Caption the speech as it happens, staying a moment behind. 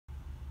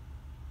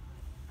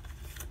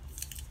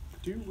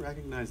Do you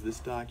recognize this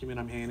document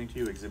I'm handing to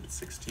you, Exhibit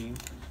 16?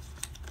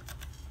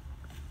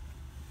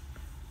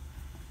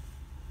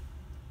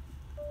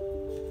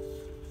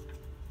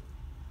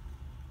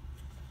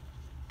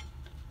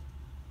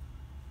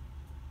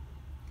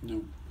 No.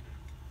 Do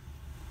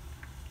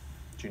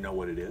you know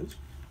what it is?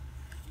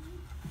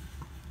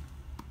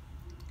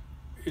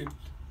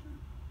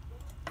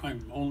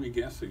 I'm only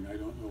guessing. I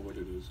don't know what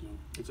it is, no.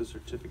 It's a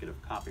certificate of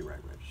copyright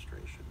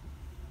registration.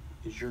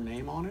 Is your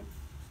name on it?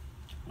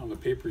 On the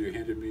paper you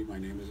handed me, my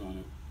name is on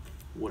it.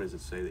 What does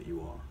it say that you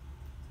are?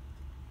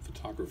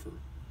 Photographer.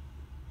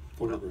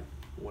 What Photographer.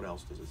 What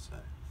else does it say?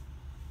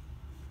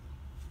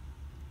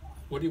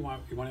 What do you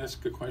want? You want to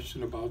ask a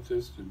question about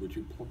this? And would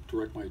you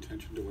direct my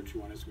attention to what you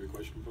want to ask me a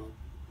question about?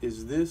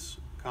 Is this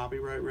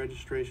copyright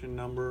registration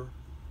number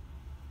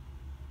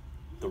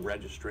the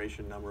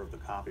registration number of the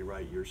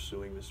copyright you're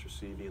suing Mr.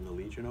 Seavey and the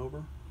Legion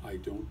over? I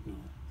don't know.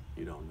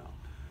 You don't know.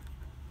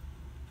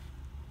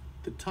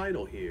 The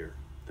title here,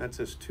 that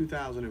says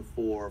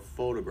 2004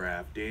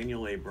 photograph,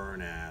 Daniel A.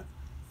 Bernath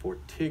for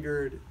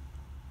Tigard,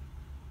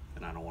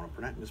 and I don't want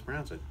to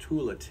mispronounce it,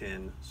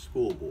 Tualatin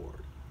School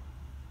Board.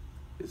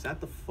 Is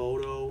that the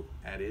photo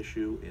at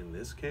issue in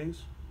this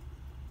case?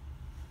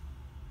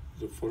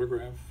 The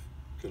photograph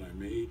that I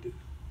made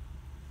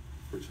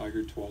for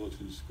Tigard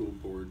Tualatin School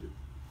Board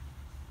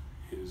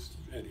is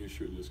at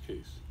issue in this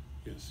case,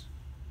 yes.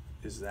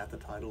 Is that the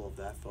title of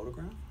that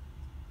photograph?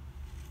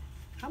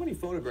 How many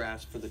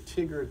photographs for the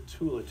Tigard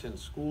Tualatin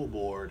School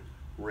Board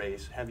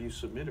race have you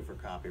submitted for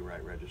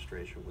copyright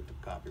registration with the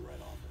Copyright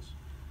Office?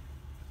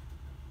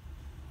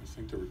 I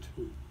think there were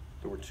two.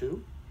 There were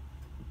two?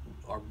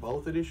 Are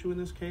both at issue in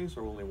this case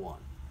or only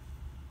one?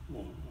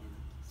 Well,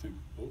 I think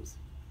both.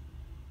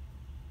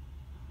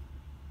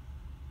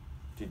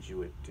 Did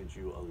you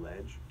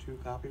allege two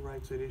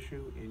copyrights at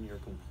issue in your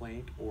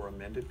complaint or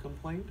amended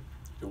complaint?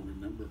 Don't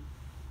remember.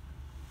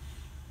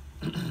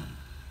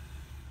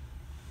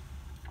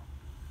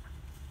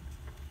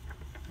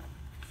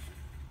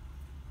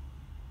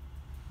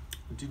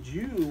 Did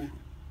you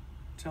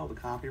tell the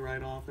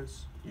Copyright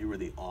Office you were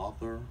the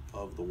author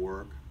of the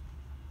work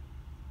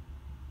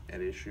at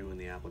issue in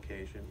the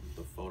application,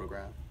 the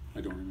photograph?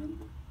 I don't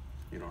remember.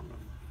 You don't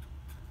remember.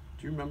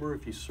 Do you remember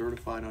if you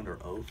certified under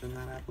oath in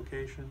that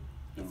application?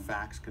 No. The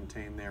facts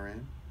contained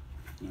therein?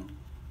 No.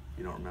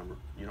 You don't remember?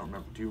 You don't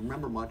remember? Do you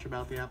remember much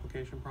about the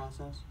application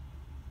process?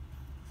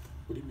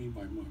 What do you mean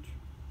by much?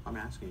 I'm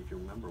asking if you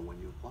remember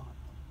when you applied.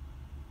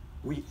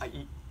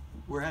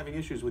 We're having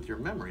issues with your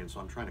memory, and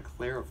so I'm trying to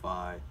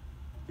clarify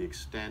the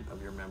extent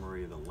of your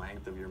memory, the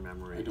length of your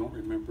memory. I don't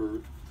remember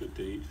the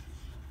date.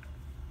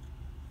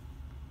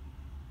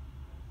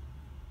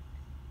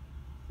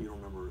 You don't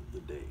remember the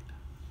date?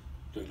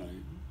 That I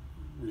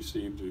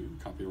received the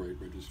copyright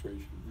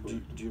registration.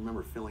 Do you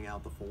remember filling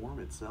out the form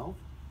itself?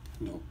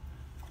 No.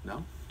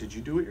 No? Did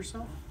you do it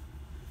yourself?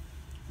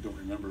 I don't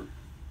remember.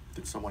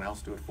 Did someone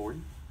else do it for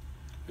you?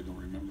 I don't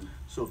remember.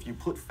 So if you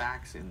put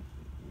facts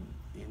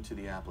into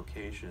the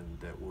application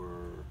that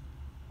were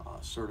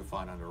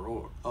certified under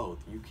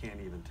oath, you can't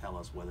even tell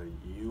us whether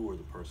you were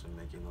the person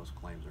making those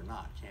claims or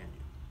not, can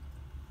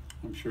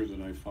you? I'm sure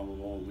that I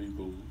followed all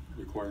legal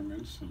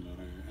requirements and that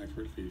I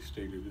accurately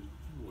stated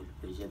what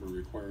was ever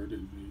required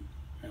in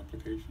the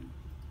application.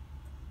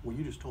 Well,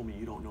 you just told me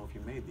you don't know if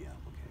you made the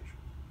application.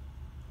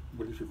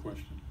 What is your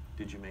question?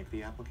 Did you make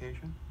the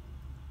application?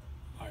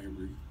 I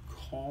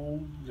recall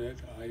that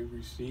I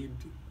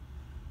received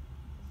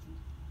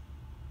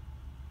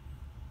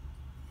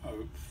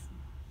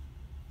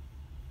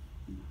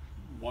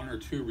one or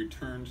two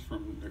returns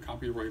from the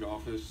Copyright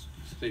Office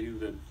stating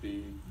that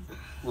the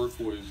work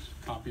was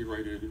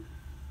copyrighted,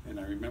 and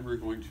I remember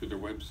going to their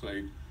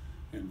website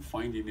and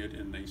finding it,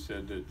 and they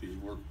said that the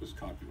work was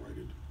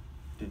copyrighted.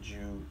 Did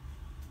you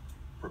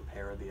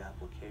prepare the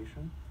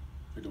application?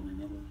 I don't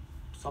remember.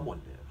 Someone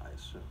did, I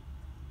assume.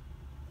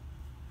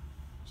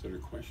 Is that a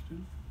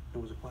question?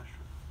 It was a question.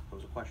 There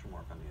was a question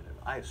mark on the end of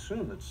it. I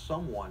assume that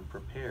someone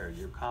prepared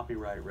your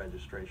copyright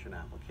registration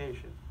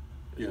application.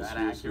 Is yes, that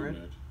we accurate?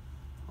 assume that.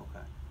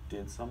 Okay.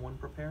 Did someone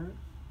prepare it?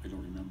 I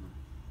don't remember.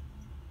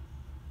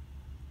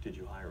 Did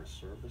you hire a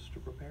service to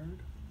prepare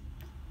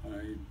it?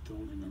 I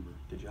don't remember.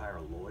 Did you hire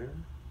a lawyer?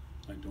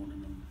 I don't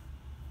remember.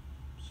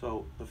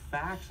 So the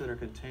facts that are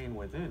contained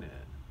within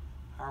it,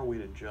 how are we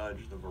to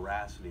judge the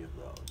veracity of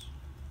those?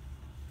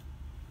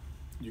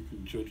 You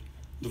can judge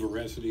the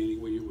veracity any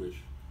way you wish.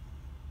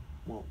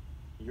 Well,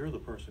 you're the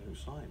person who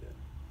signed it,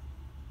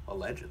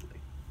 allegedly.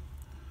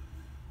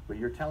 But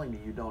you're telling me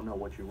you don't know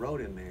what you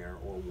wrote in there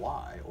or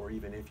why, or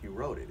even if you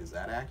wrote it. Is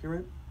that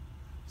accurate?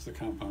 It's a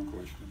compound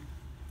question.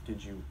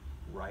 Did you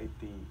write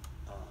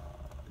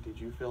did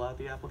you fill out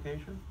the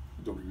application?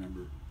 Don't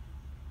remember.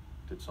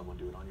 Did someone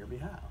do it on your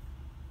behalf?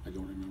 I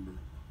don't remember.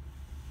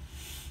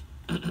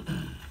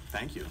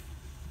 Thank you.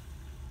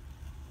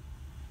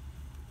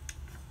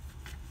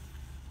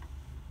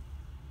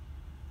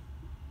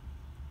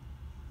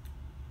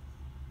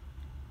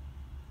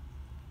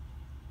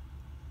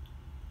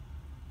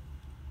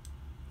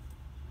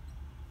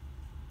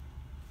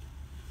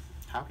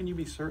 How can you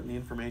be certain the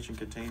information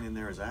contained in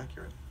there is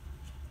accurate?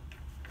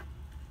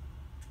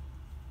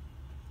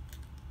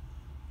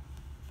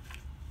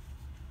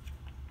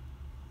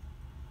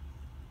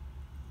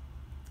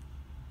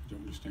 I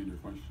don't understand your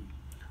question.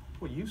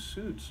 Well, you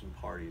sued some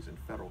parties in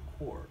federal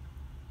court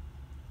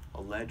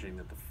alleging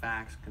that the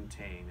facts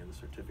contained in the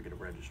certificate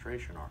of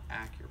registration are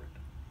accurate.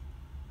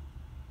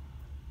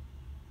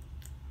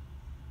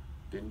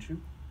 Didn't you?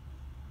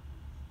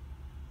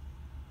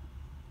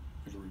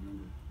 I don't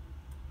remember.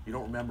 You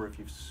don't remember if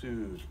you've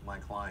sued my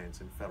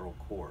clients in federal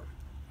court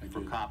for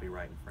did.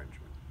 copyright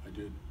infringement? I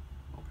did.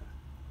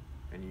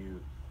 Okay. And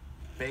you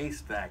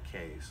based that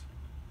case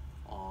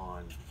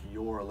on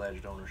your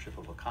alleged ownership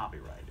of a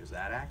copyright. Is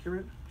that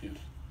accurate? Yes.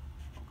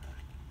 Okay.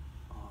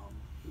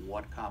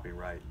 What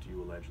copyright do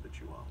you allege that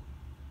you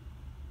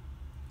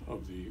own?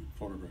 Of the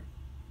photograph.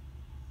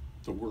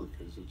 The work,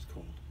 as it's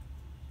called.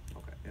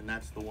 Okay. And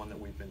that's the one that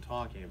we've been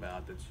talking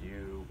about, that's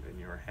you in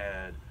your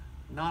head,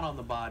 not on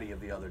the body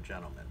of the other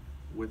gentleman,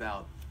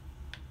 without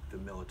the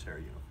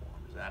military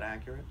uniform. Is that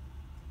accurate?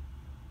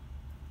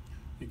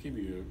 You gave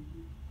me an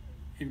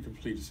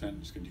incomplete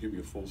sentence. Can you give me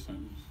a full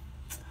sentence?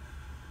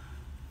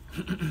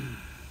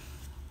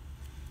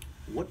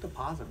 What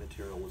deposit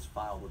material was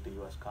filed with the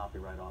U.S.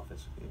 Copyright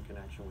Office in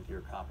connection with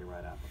your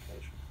copyright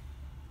application?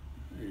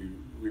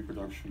 A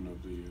reproduction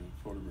of the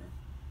photograph.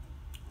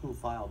 Who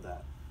filed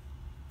that?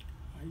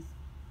 I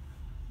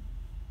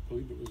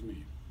believe it was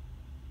me.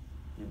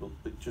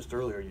 But just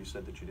earlier you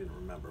said that you didn't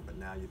remember, but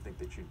now you think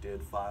that you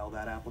did file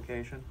that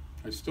application?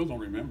 I still don't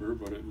remember,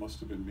 but it must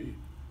have been me.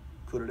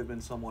 Could it have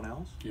been someone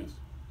else? Yes.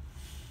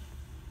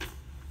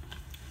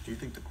 Do you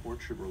think the court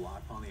should rely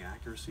upon the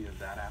accuracy of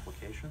that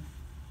application?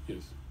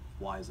 Yes.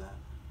 Why is that?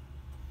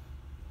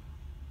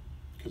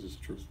 Because it's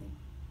truthful.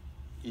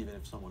 Even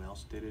if someone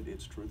else did it,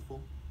 it's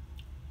truthful?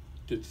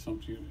 Did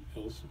something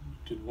else?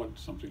 Did what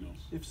something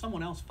else? If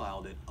someone else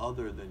filed it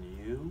other than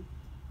you,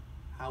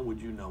 how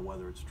would you know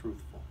whether it's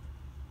truthful?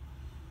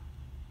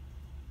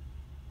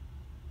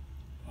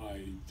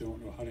 I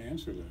don't know how to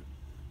answer that.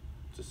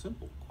 It's a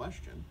simple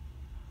question.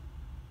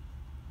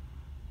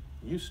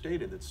 You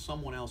stated that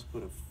someone else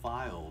could have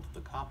filed the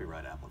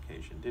copyright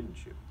application,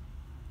 didn't you?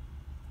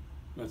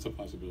 That's a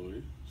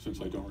possibility,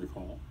 since I don't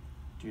recall.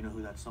 Do you know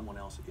who that someone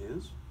else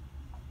is?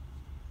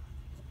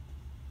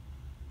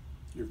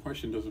 Your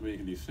question doesn't make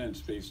any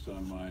sense based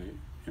on my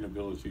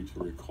inability to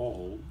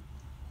recall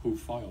who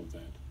filed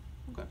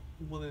that. Okay.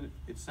 Well, then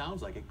it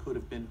sounds like it could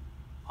have been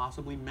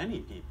possibly many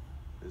people.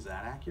 Is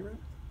that accurate?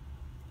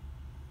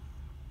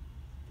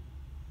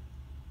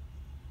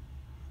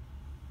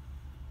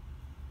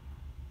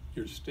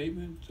 Your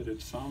statement that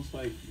it sounds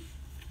like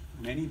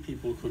many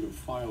people could have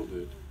filed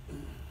it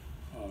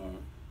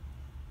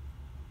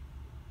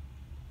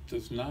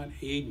does not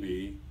aid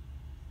me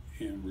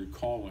in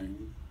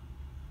recalling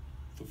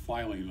the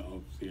filing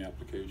of the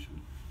application.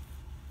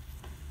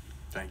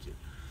 Thank you.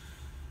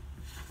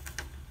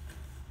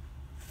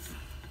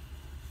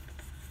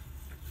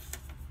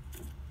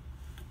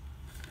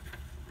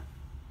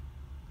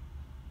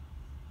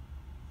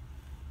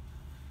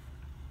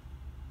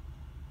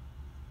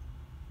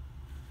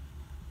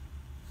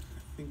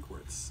 I think we're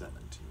at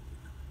 17.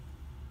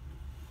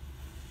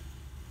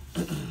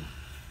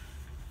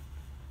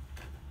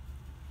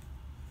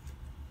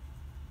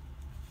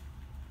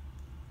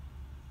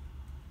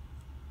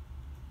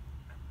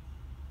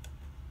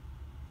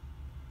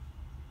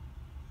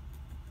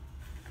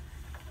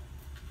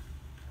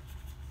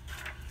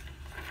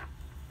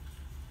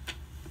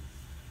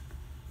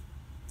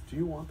 Do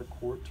you want the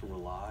court to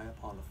rely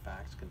upon the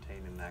facts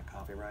contained in that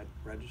copyright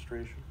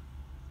registration?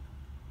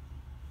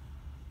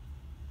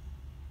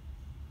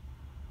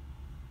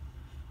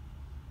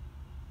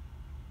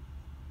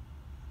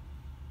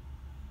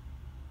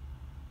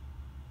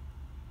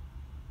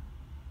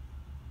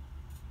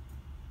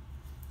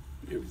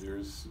 If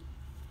there's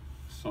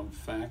some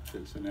fact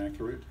that's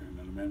inaccurate and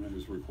an amendment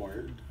is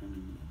required,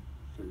 and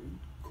the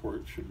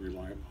court should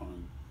rely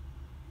upon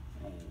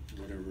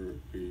whatever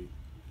the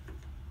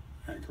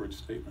accurate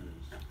statement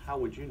is. How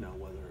would you know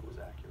whether it was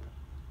accurate?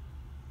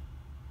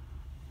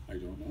 I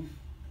don't know.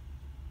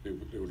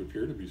 It would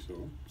appear to be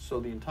so. So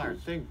the entire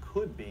Yes. thing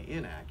could be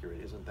inaccurate,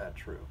 isn't that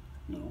true?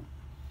 No.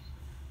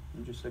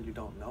 You just said you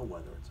don't know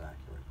whether it's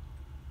accurate.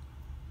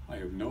 I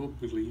have no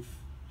belief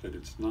that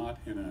it's not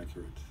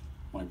inaccurate.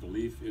 My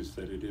belief is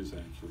that it is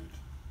accurate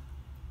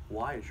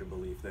Why is your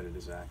belief that it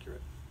is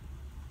accurate?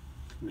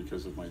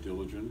 because of my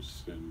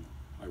diligence, and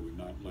I would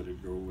not let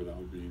it go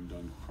without being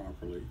done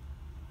properly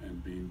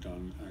and being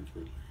done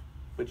accurately.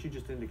 But you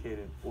just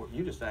indicated, or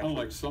you just actually...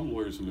 Unlike some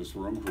lawyers in this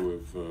room who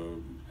have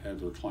had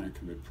their client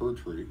commit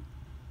perjury,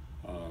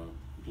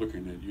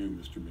 looking at you,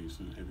 Mr.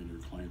 Mason, having your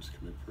clients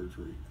commit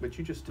perjury But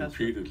you just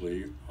testified.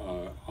 repeatedly,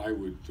 I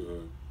would,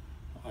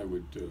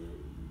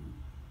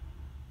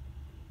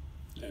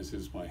 as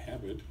is my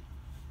habit,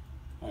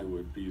 I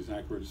would be as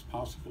accurate as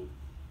possible.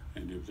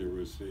 And if there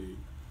was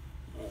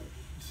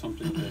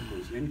something that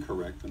was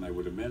incorrect, then I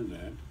would amend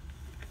that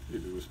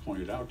if it was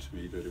pointed out to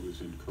me that it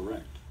was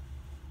incorrect.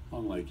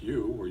 Unlike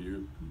you, where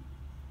you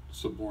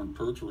suborn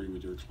perjury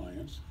with your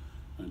clients,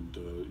 and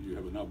you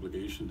have an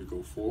obligation to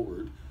go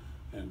forward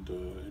and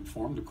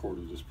inform the court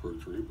of this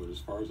perjury, but as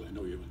far as I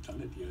know, you haven't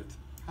done it yet.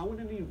 How would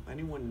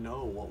anyone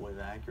know what was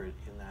accurate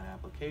in that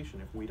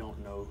application if we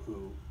don't know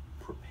who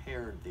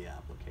prepared the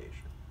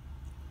application?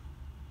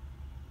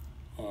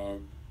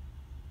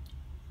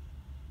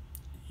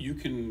 You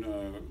can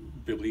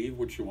believe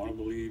what you want to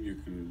believe, you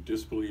can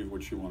disbelieve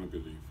what you want to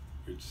believe.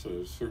 It's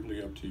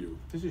certainly up to you.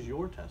 This is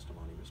your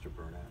testimony, Mr.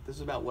 Bernath. This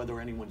is about whether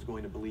anyone's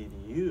going to believe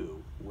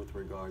you with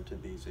regard to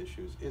these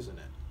issues, isn't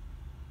it?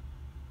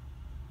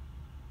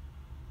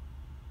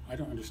 I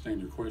don't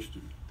understand your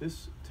question.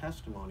 This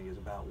testimony is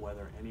about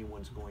whether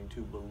anyone's going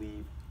to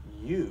believe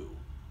you,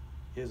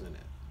 isn't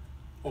it?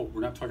 Oh,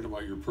 we're not talking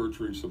about your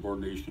perjury and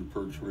subordination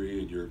perjury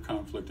and your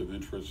conflict of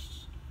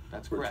interests.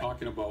 That's We're correct.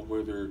 talking about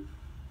whether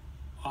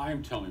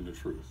I'm telling the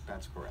truth.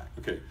 That's correct.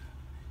 Okay,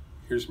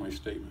 here's my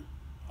statement.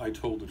 I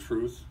told the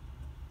truth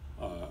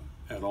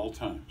at all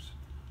times.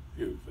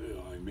 If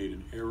I made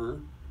an error,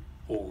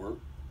 or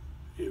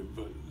if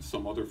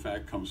some other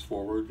fact comes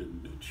forward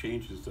and it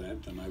changes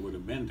that, then I would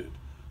amend it.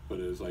 But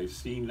as I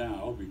see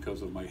now,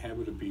 because of my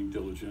habit of being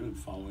diligent and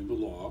following the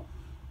law,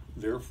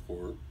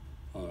 therefore,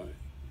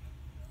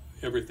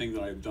 everything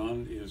that I've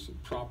done is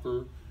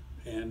proper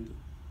and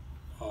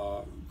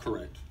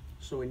correct.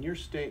 So in your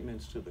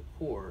statements to the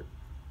court,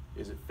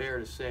 is it fair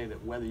to say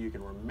that whether you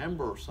can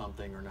remember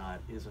something or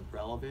not isn't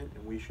relevant,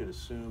 and we should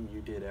assume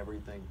you did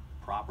everything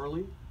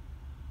properly?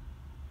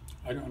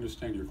 I don't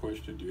understand your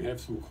question. Do you have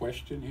some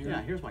question here?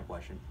 Yeah, here's my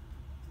question.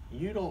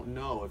 You don't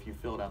know if you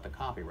filled out the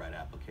copyright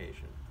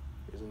application.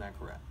 Isn't that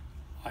correct?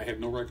 I have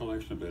no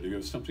recollection of that. If you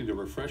have something to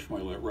refresh my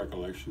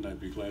recollection, I'd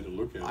be glad to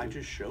look at it. I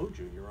just showed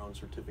you your own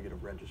certificate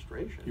of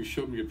registration. You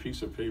showed me a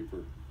piece of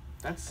paper.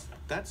 That's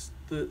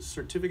the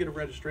certificate of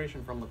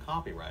registration from the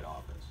Copyright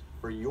Office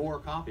for your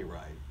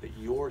copyright that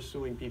you're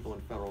suing people in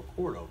federal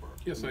court over.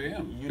 Yes, I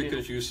am, You because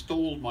didn't- you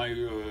stole my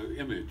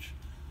image.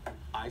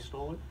 I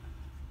stole it?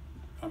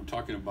 I'm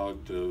talking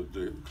about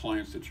the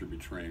clients that you're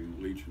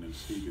betraying, Legion and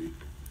Stevie.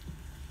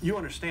 You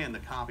understand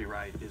that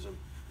copyright is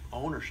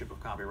ownership of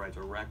copyright is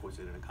a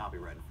requisite in a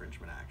copyright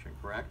infringement action,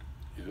 correct?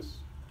 Yes.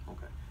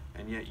 Okay.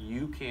 And yet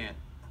you can't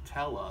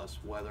tell us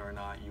whether or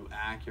not you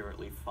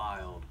accurately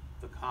filed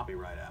the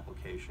copyright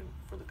application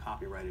for the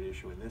copyrighted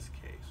issue in this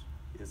case.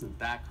 Isn't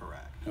that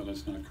correct? No,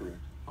 that's not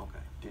correct. Okay.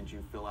 Did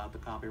you fill out the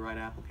copyright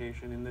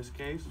application in this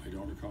case? I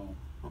don't recall.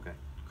 Okay.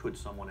 Could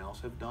someone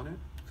else have done it?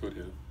 Could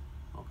have.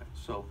 Okay.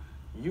 So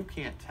you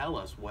can't tell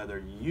us whether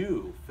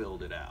you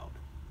filled it out,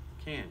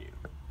 can you?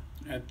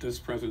 At this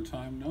present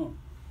time, no.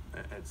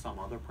 At some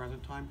other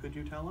present time, could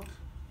you tell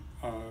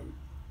us?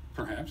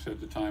 Perhaps at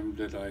the time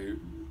that I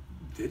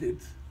did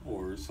it,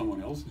 or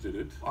someone else did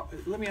it.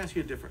 Let me ask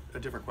you a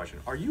different question.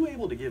 Are you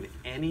able to give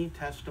any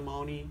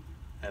testimony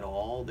at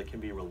all that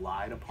can be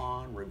relied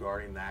upon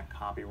regarding that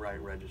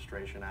copyright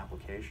registration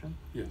application?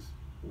 Yes.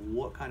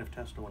 What kind of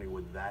testimony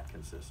would that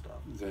consist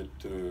of? That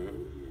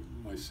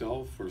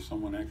myself or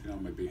someone acting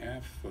on my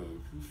behalf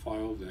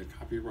filed that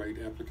copyright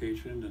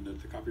application, and that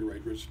the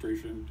copyright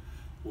registration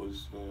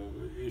was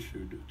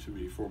issued to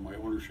me for my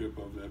ownership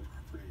of that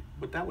property.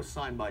 But that was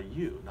signed by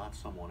you, not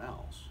someone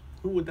else.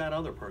 Who would that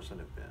other person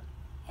have been?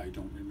 I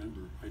don't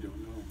remember. I don't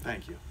know.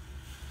 Thank you.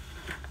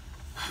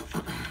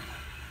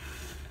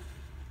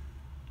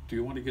 Do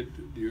you want to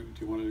get? Do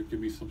you want to give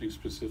me something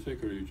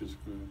specific, or are you just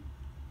going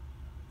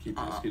to keep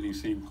asking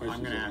these same questions?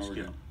 I'm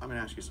going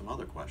to ask you some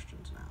other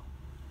questions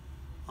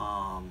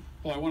now.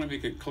 Well, I want to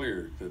make it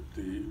clear that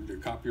the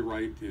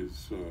copyright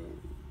is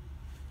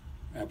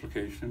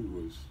application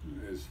was,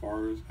 as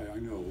far as I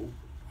know,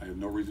 I have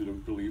no reason to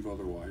believe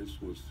otherwise,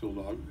 was filled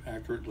out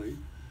accurately.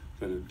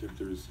 That if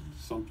there's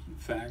some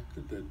fact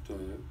that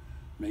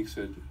makes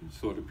it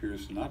so it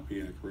appears to not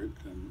be accurate,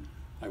 then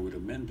I would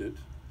amend it.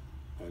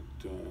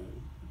 But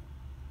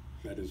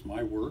that is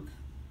my work,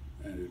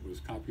 and it was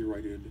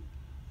copyrighted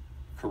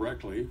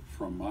correctly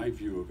from my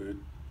view of it,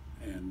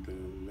 and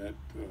that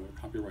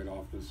Copyright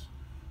Office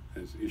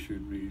has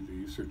issued me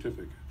the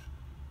certificate.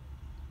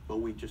 But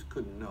we just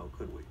couldn't know,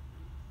 could we?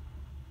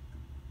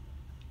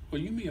 Well,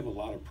 you may have a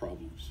lot of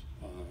problems.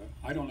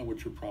 I don't know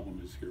what your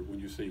problem is here when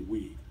you say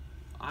we.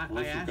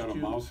 Unless you've got a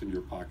mouse in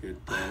your pocket,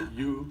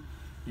 you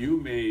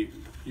may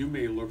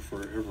look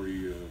for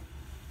every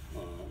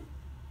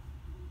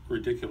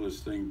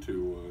ridiculous thing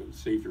to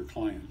save your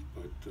client,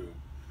 but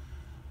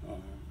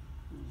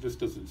this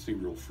doesn't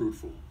seem real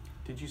fruitful.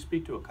 Did you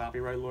speak to a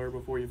copyright lawyer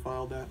before you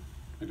filed that?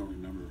 I don't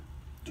remember.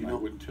 Do you I know-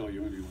 wouldn't tell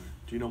you anyway.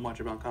 Do you know much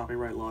about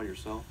copyright law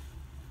yourself?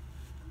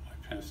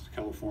 I passed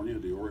California,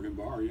 the Oregon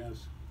bar,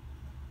 yes.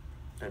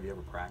 Have you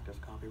ever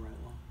practiced copyright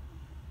law?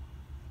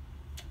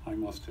 I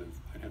must have.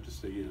 I'd have to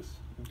say yes.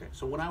 Okay,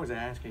 so when I was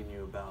asking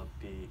you about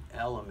the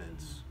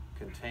elements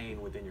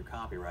contained within your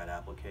copyright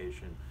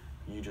application,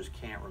 you just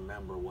can't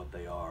remember what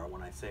they are.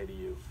 When I say to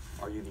you,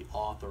 are you the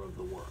author of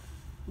the work?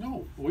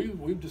 No,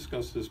 we've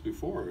discussed this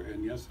before,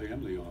 and yes, I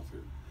am the author.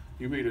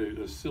 You made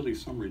a silly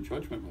summary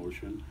judgment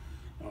motion,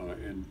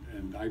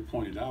 and I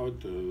pointed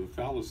out the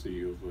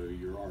fallacy of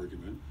your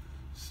argument,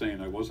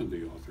 saying I wasn't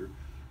the author.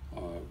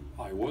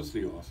 I was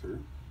the author,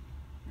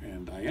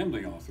 and I am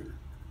the author.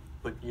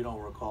 But you don't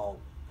recall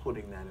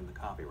putting that in the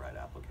copyright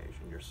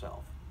application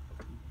yourself?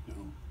 No.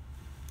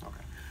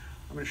 Okay.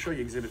 I'm going to show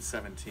you Exhibit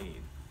 17.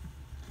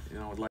 You know, I'd like